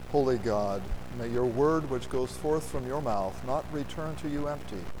Holy God, may your word which goes forth from your mouth not return to you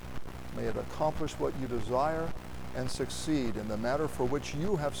empty. May it accomplish what you desire and succeed in the matter for which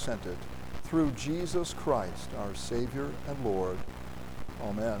you have sent it, through Jesus Christ, our Savior and Lord.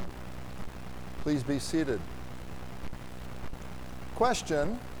 Amen. Please be seated.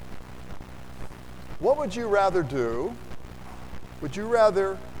 Question: what would you rather do? Would you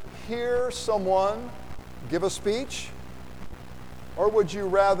rather hear someone give a speech, or would you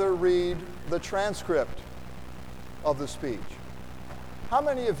rather read the transcript of the speech? How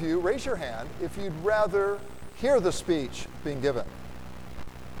many of you, raise your hand, if you'd rather hear the speech being given?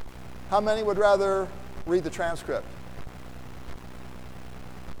 How many would rather read the transcript?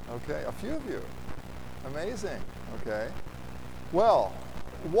 Okay, a few of you. Amazing, okay. Well,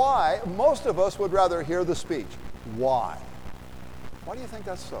 why? Most of us would rather hear the speech. Why? Why do you think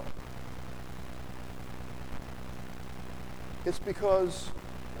that's so? It's because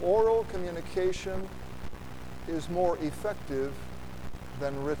oral communication is more effective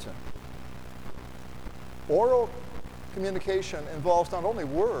than written. Oral communication involves not only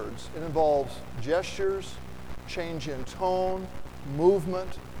words, it involves gestures, change in tone,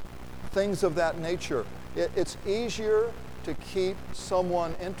 movement, things of that nature. It's easier to keep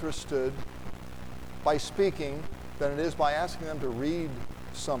someone interested by speaking than it is by asking them to read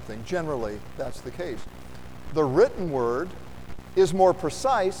something. Generally, that's the case. The written word is more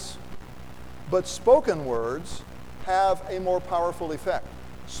precise, but spoken words have a more powerful effect.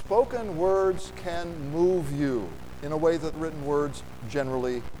 Spoken words can move you in a way that written words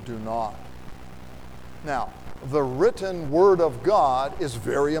generally do not. Now, the written word of God is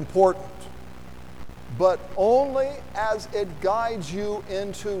very important, but only as it guides you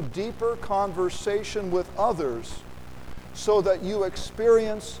into deeper conversation with others so that you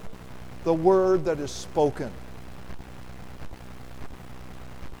experience the word that is spoken.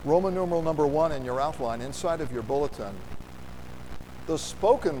 Roman numeral number 1 in your outline, inside of your bulletin. The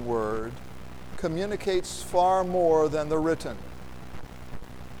spoken word communicates far more than the written.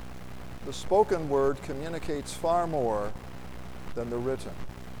 The spoken word communicates far more than the written.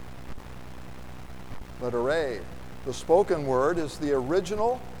 Letter A, the spoken word is the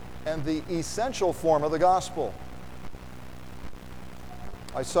original and the essential form of the gospel.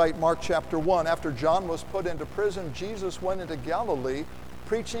 I cite Mark chapter 1. After John was put into prison, Jesus went into Galilee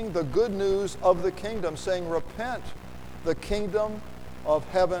preaching the good news of the kingdom, saying, "Repent, the kingdom of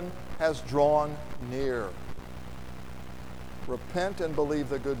heaven has drawn near." Repent and believe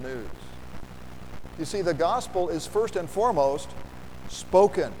the good news. You see, the gospel is first and foremost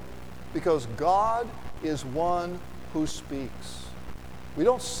spoken, because God is one who speaks. We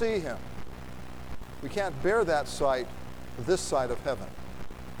don't see him. We can't bear that sight this side of heaven.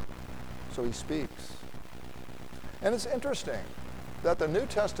 So he speaks. And it's interesting that the New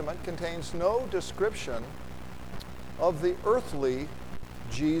Testament contains no description of the earthly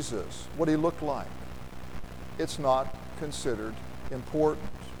Jesus, what he looked like. It's not considered important.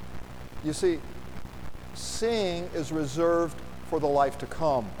 You see, seeing is reserved for the life to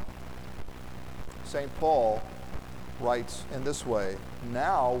come. St. Paul writes in this way,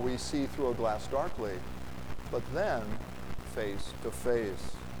 "Now we see through a glass darkly, but then face to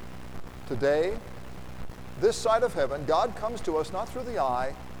face." Today, this side of heaven, God comes to us not through the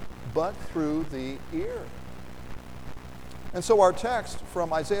eye, but through the ear. And so our text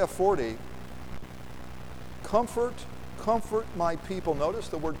from Isaiah 40, comfort, comfort my people. Notice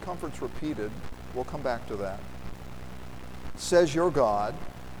the word comfort's repeated. We'll come back to that. Says your God,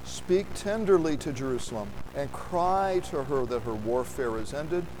 speak tenderly to Jerusalem and cry to her that her warfare is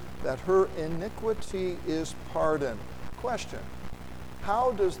ended, that her iniquity is pardoned. Question,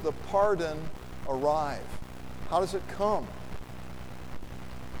 how does the pardon arrive? How does it come?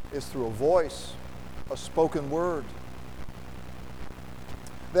 It's through a voice, a spoken word.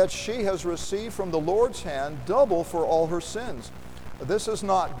 That she has received from the Lord's hand double for all her sins. This is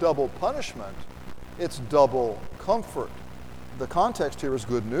not double punishment, it's double comfort. The context here is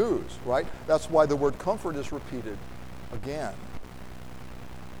good news, right? That's why the word comfort is repeated again.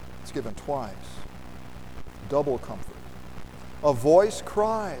 It's given twice. Double comfort. A voice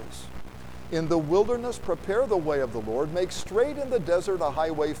cries, "In the wilderness prepare the way of the Lord, make straight in the desert a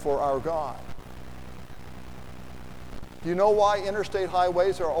highway for our God." Do you know why interstate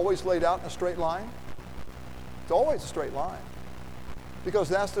highways are always laid out in a straight line? It's always a straight line. Because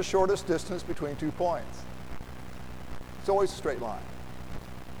that's the shortest distance between 2 points. It's always a straight line.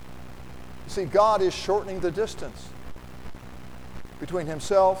 You see, God is shortening the distance between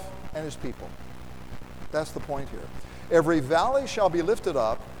himself and his people. That's the point here. Every valley shall be lifted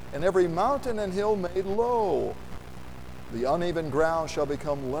up, and every mountain and hill made low. The uneven ground shall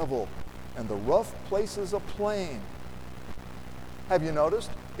become level, and the rough places a plain. Have you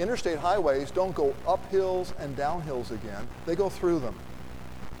noticed? Interstate highways don't go up hills and down hills again. They go through them.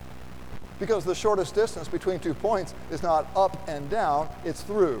 Because the shortest distance between 2 points is not up and down, it's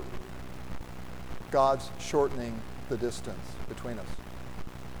through. God's shortening the distance between us.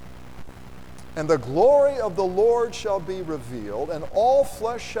 And the glory of the Lord shall be revealed, and all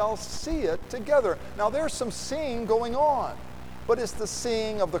flesh shall see it together. Now there's some seeing going on, but it's the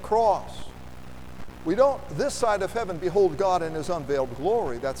seeing of the cross. We don't, this side of heaven, behold God in his unveiled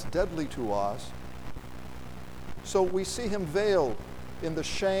glory. That's deadly to us. So we see him veiled in the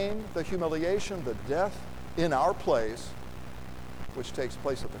shame, the humiliation, the death in our place, which takes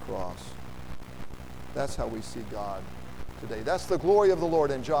place at the cross. That's how we see God today. That's the glory of the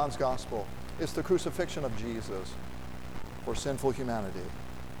Lord in John's gospel. It's the crucifixion of Jesus for sinful humanity.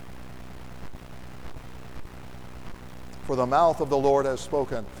 For the mouth of the Lord has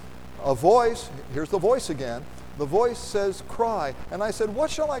spoken. A voice, here's the voice again. The voice says, cry. And I said, what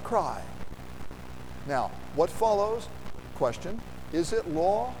shall I cry? Now, what follows? Question, is it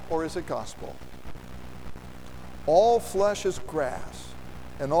law or is it gospel? All flesh is grass,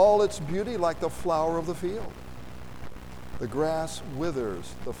 and all its beauty like the flower of the field. The grass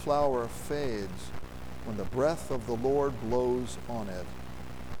withers, the flower fades, when the breath of the Lord blows on it.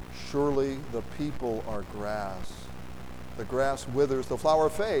 Surely the people are grass. The grass withers, the flower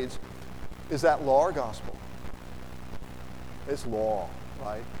fades. Is that law or gospel? It's law,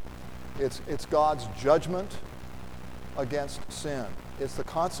 right? It's God's judgment against sin. It's the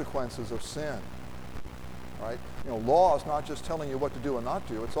consequences of sin, right? You know, law is not just telling you what to do and not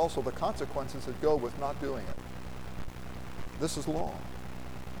do. It's also the consequences that go with not doing it. This is law.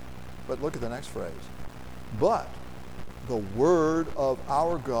 But look at the next phrase. But the word of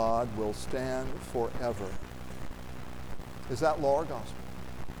our God will stand forever. Is that law or gospel?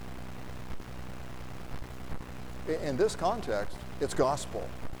 In this context, it's gospel.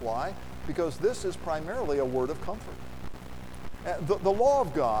 Why? Because this is primarily a word of comfort. The law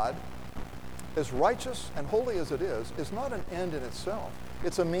of God, as righteous and holy as it is not an end in itself.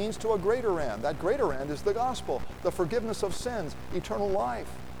 It's a means to a greater end. That greater end is the gospel, the forgiveness of sins, eternal life,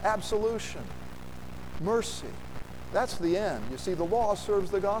 absolution, mercy. That's the end. You see, the law serves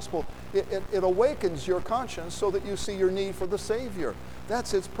the gospel. It awakens your conscience so that you see your need for the Savior.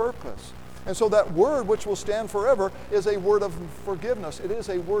 That's its purpose. And so that word which will stand forever is a word of forgiveness. It is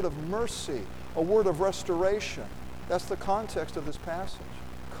a word of mercy, a word of restoration. That's the context of this passage.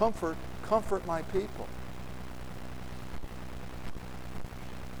 Comfort, comfort my people.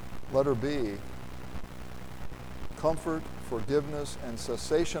 Letter B, comfort, forgiveness, and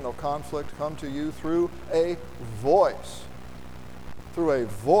cessation of conflict come to you through a voice. Through a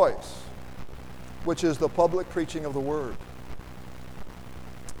voice, which is the public preaching of the word.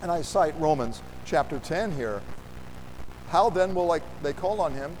 And I cite Romans chapter 10 here. How then will they call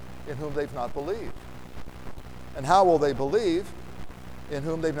on him in whom they've not believed? And how will they believe in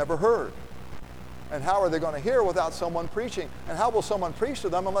whom they've never heard? And how are they going to hear without someone preaching? And how will someone preach to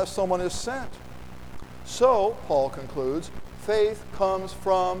them unless someone is sent? So, Paul concludes, faith comes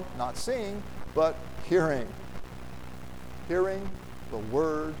from not seeing, but hearing. Hearing the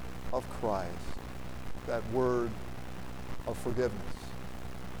word of Christ, that word of forgiveness.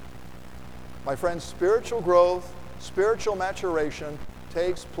 My friends, spiritual growth, spiritual maturation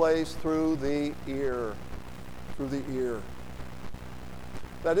takes place through the ear. Through the ear.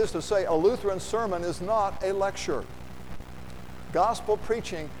 That is to say, a Lutheran sermon is not a lecture. Gospel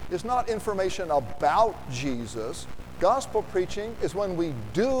preaching is not information about Jesus. Gospel preaching is when we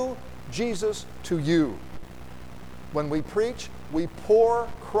do Jesus to you. When we preach, we pour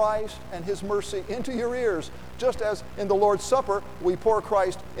Christ and his mercy into your ears, just as in the Lord's Supper, we pour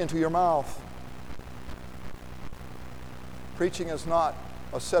Christ into your mouth. Preaching is not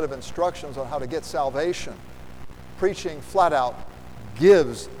a set of instructions on how to get salvation. Preaching flat out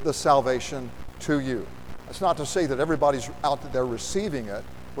gives the salvation to you. It's not to say that everybody's out there receiving it.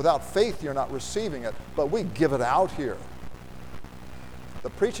 Without faith, you're not receiving it, but we give it out here. The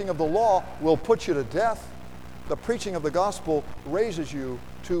preaching of the law will put you to death. The preaching of the gospel raises you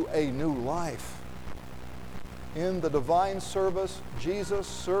to a new life. In the divine service, Jesus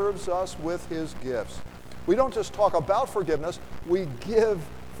serves us with his gifts. We don't just talk about forgiveness, we give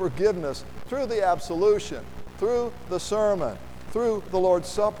forgiveness through the absolution, through the sermon, through the Lord's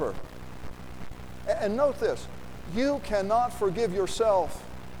Supper. And note this, you cannot forgive yourself.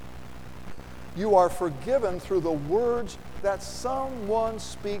 You are forgiven through the words that someone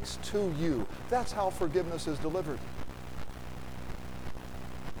speaks to you. That's how forgiveness is delivered.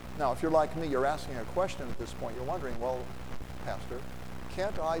 Now, if you're like me, you're asking a question at this point. You're wondering, well, Pastor,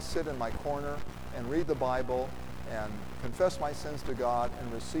 can't I sit in my corner and read the Bible and confess my sins to God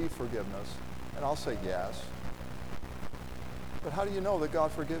and receive forgiveness? And I'll say yes. But how do you know that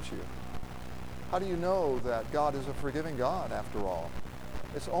God forgives you? How do you know that God is a forgiving God after all?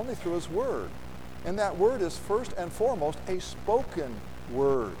 It's only through His Word. And that Word is first and foremost a spoken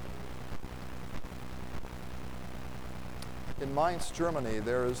Word. In Mainz, Germany,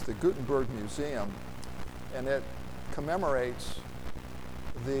 there is the Gutenberg Museum, and it commemorates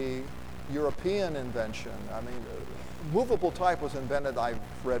the European invention. I mean, movable type was invented, I've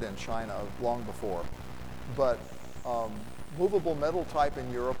read, in China long before. But movable metal type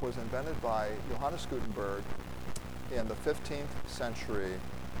in Europe was invented by Johannes Gutenberg in the 15th century,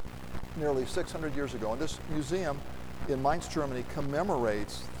 nearly 600 years ago. And this museum in Mainz, Germany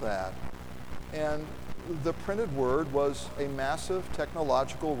commemorates that. And the printed word was a massive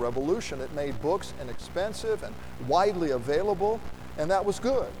technological revolution. It made books inexpensive and widely available, and that was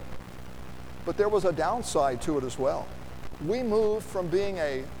good. But there was a downside to it as well. We moved from being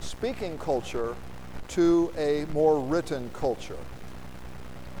a speaking culture to a more written culture.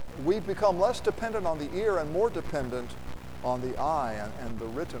 We've become less dependent on the ear and more dependent on the eye and the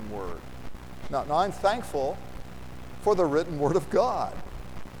written word. Now I'm thankful for the written word of God.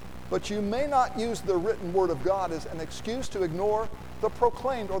 But you may not use the written word of God as an excuse to ignore the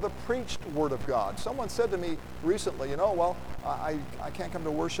proclaimed or the preached word of God. Someone said to me recently, I can't come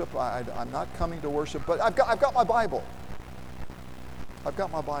to worship. I'm not coming to worship, but I've got my Bible. I've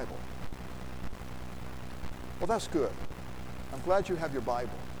got my Bible. Well, that's good. I'm glad you have your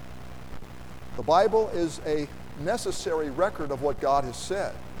Bible. The Bible is a necessary record of what God has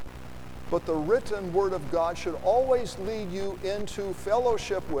said. But the written word of God should always lead you into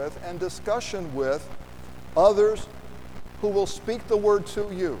fellowship with and discussion with others who will speak the word to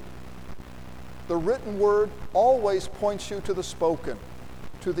you. The written word always points you to the spoken,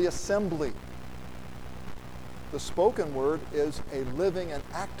 to the assembly. The spoken word is a living and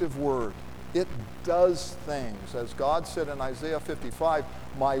active word. It does things. As God said in Isaiah 55,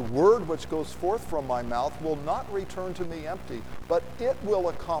 my word which goes forth from my mouth will not return to me empty, but it will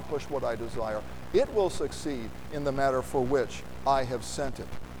accomplish what I desire. It will succeed in the matter for which I have sent it.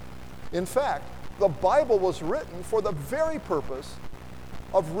 In fact, the Bible was written for the very purpose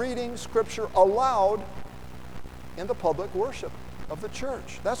of reading Scripture aloud in the public worship of the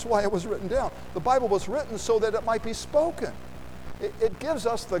church. That's why it was written down. The Bible was written so that it might be spoken. It gives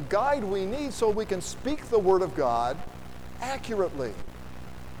us the guide we need so we can speak the Word of God accurately.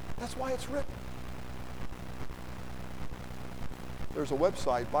 That's why it's written. There's a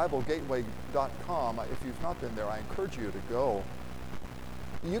website, BibleGateway.com. If you've not been there, I encourage you to go.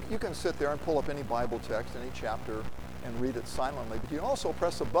 You can sit there and pull up any Bible text, any chapter, and read it silently. But you can also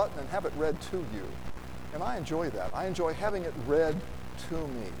press a button and have it read to you. And I enjoy that. I enjoy having it read to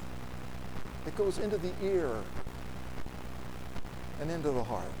me. It goes into the ear and into the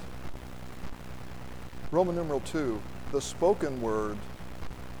heart. Roman numeral 2, the spoken word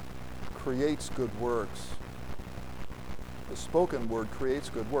creates good works. The spoken word creates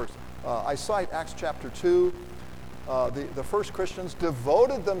good works. I cite Acts chapter 2. The first Christians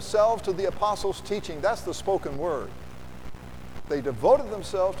devoted themselves to the apostles' teaching. That's the spoken word. They devoted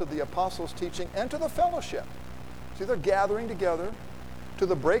themselves to the apostles' teaching and to the fellowship. See, they're gathering together, to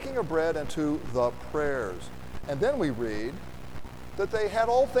the breaking of bread and to the prayers. And then we read that they had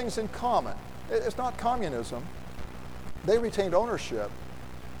all things in common. It's not communism. They retained ownership,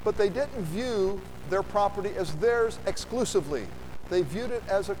 but they didn't view their property as theirs exclusively. They viewed it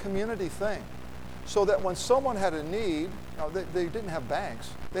as a community thing. So that when someone had a need, they didn't have banks,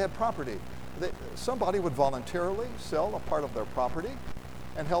 they had property. Somebody would voluntarily sell a part of their property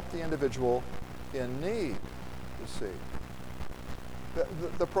and help the individual in need, you see.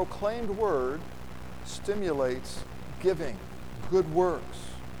 The proclaimed word stimulates giving, good works.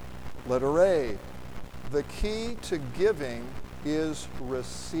 Letter A, the key to giving is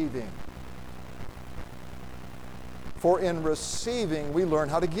receiving. For in receiving, we learn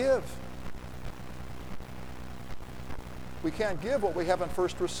how to give. We can't give what we haven't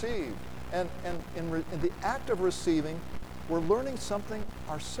first received. And in the act of receiving, we're learning something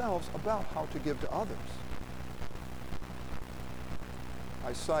ourselves about how to give to others.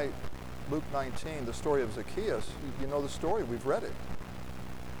 I cite Luke 19, the story of Zacchaeus. You know the story, we've read it.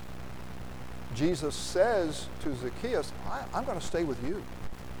 Jesus says to Zacchaeus, I'm going to stay with you.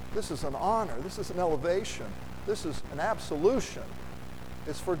 This is an honor. This is an elevation. This is an absolution.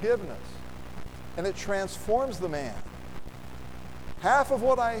 It's forgiveness. And it transforms the man. Half of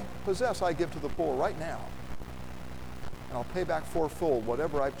what I possess I give to the poor right now. And I'll pay back fourfold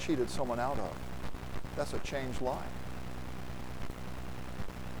whatever I've cheated someone out of. That's a changed life.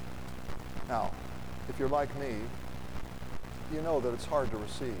 Now, if you're like me, you know that it's hard to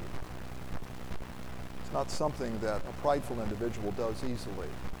receive. It's not something that a prideful individual does easily.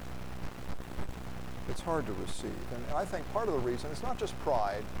 It's hard to receive. And I think part of the reason, it's not just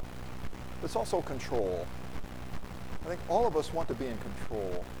pride, it's also control. I think all of us want to be in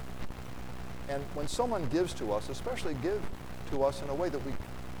control. And when someone gives to us, especially give to us in a way that we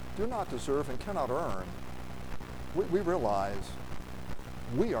do not deserve and cannot earn, we realize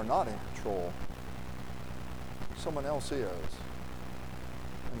we are not in control. Someone else is.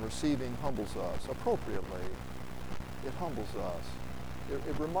 And receiving humbles us appropriately. It humbles us.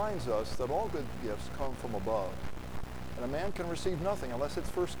 It reminds us that all good gifts come from above. And a man can receive nothing unless it's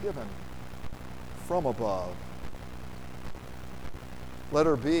first given from above.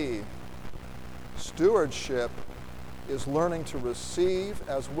 Letter B, stewardship is learning to receive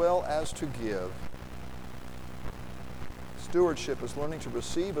as well as to give. Stewardship is learning to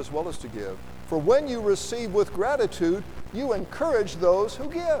receive as well as to give. For when you receive with gratitude, you encourage those who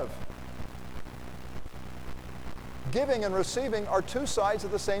give. Giving and receiving are two sides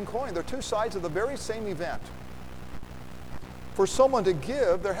of the same coin. They're two sides of the very same event. For someone to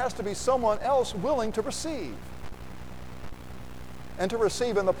give, there has to be someone else willing to receive. And to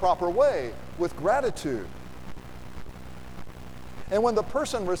receive in the proper way, with gratitude. And when the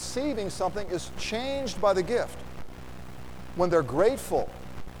person receiving something is changed by the gift, when they're grateful,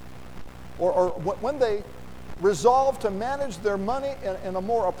 or when they resolve to manage their money in a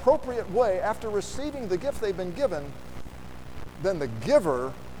more appropriate way after receiving the gift they've been given, then the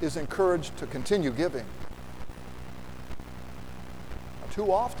giver is encouraged to continue giving. Now, too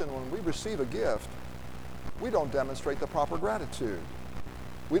often when we receive a gift, we don't demonstrate the proper gratitude.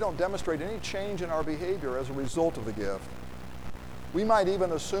 We don't demonstrate any change in our behavior as a result of the gift. We might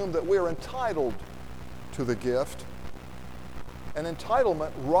even assume that we're entitled to the gift. And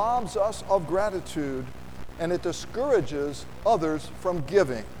entitlement robs us of gratitude, and it discourages others from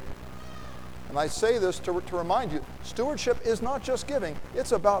giving. And I say this to remind you, stewardship is not just giving,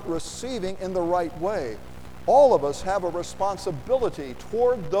 it's about receiving in the right way. All of us have a responsibility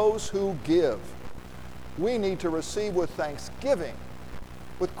toward those who give. We need to receive with thanksgiving,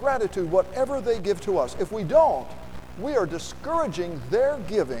 with gratitude, whatever they give to us. If we don't, we are discouraging their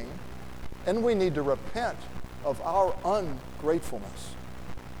giving, and we need to repent of our ungratefulness.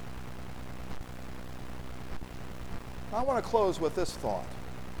 I want to close with this thought.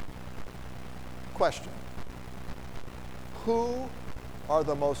 Question. Who are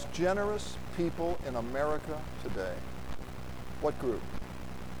the most generous people in America today? What group?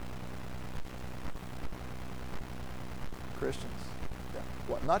 Christians. Yeah.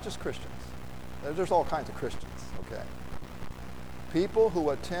 What? Not just Christians. There's all kinds of Christians, okay? People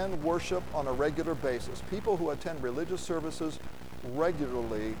who attend worship on a regular basis, people who attend religious services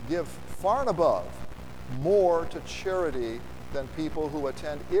regularly, give far and above more to charity than people who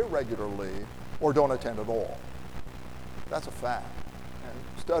attend irregularly or don't attend at all. That's a fact.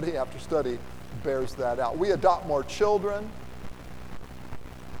 And study after study bears that out. We adopt more children.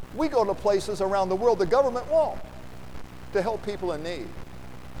 We go to places around the world the government won't to help people in need.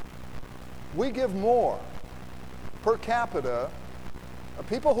 We give more per capita.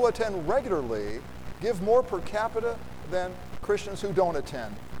 People who attend regularly give more per capita than Christians who don't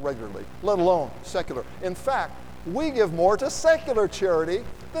attend regularly, let alone secular. In fact, we give more to secular charity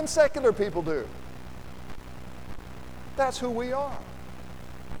than secular people do. That's who we are.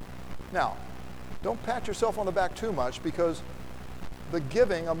 Now, don't pat yourself on the back too much, because the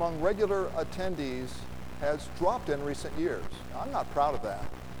giving among regular attendees has dropped in recent years. I'm not proud of that.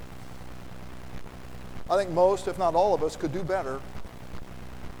 I think most, if not all of us, could do better.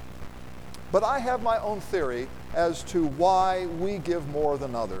 But I have my own theory as to why we give more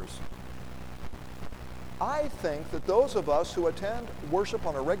than others. I think that those of us who attend worship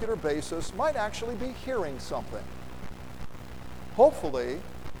on a regular basis might actually be hearing something. Hopefully,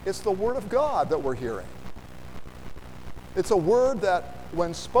 it's the Word of God that we're hearing. It's a word that,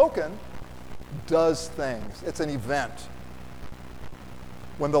 when spoken, does things. It's an event.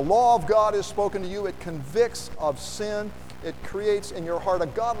 When the law of God is spoken to you, it convicts of sin. It creates in your heart a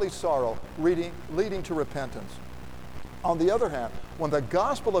godly sorrow, leading to repentance. On the other hand, when the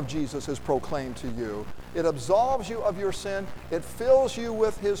gospel of Jesus is proclaimed to you, it absolves you of your sin, it fills you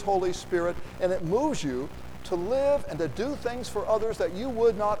with His Holy Spirit, and it moves you to live and to do things for others that you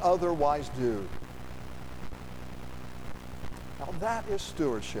would not otherwise do. Now that is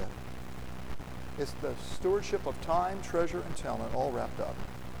stewardship. It's the stewardship of time, treasure, and talent all wrapped up.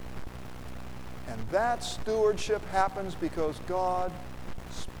 And that stewardship happens because God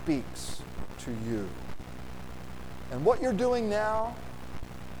speaks to you. And what you're doing now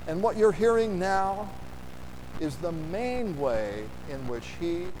And what you're hearing now is the main way in which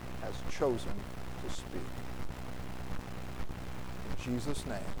he has chosen to speak. In Jesus'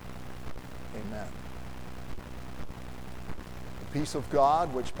 name, amen. The peace of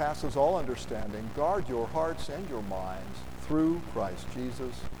God, which passes all understanding, guard your hearts and your minds through Christ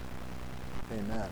Jesus. Amen.